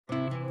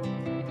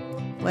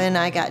When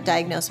I got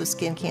diagnosed with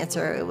skin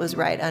cancer, it was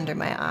right under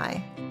my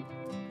eye.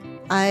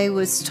 I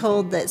was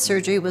told that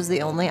surgery was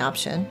the only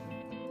option,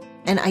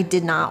 and I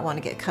did not want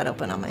to get cut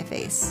open on my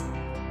face.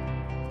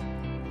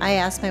 I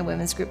asked my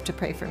women's group to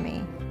pray for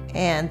me,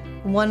 and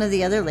one of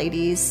the other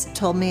ladies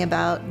told me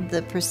about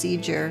the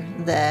procedure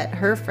that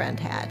her friend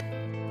had,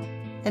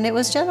 and it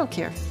was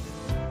GentleCure.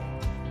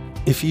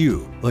 If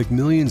you, like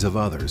millions of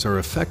others, are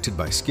affected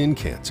by skin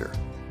cancer,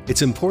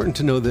 it's important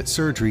to know that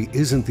surgery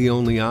isn't the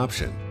only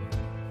option.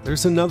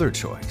 There's another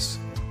choice: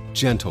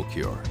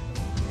 GentleCure.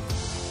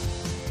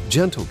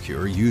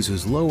 GentleCure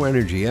uses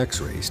low-energy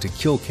X-rays to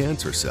kill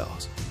cancer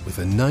cells with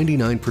a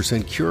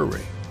 99% cure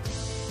rate.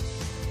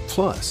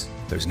 Plus,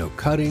 there's no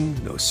cutting,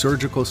 no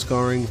surgical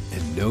scarring,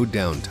 and no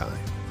downtime.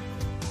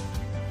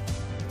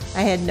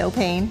 I had no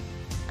pain,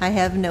 I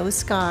have no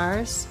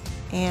scars,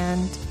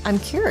 and I'm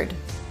cured.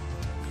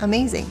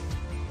 Amazing.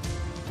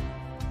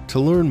 To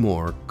learn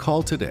more,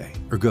 call today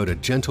or go to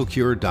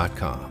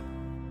GentleCure.com.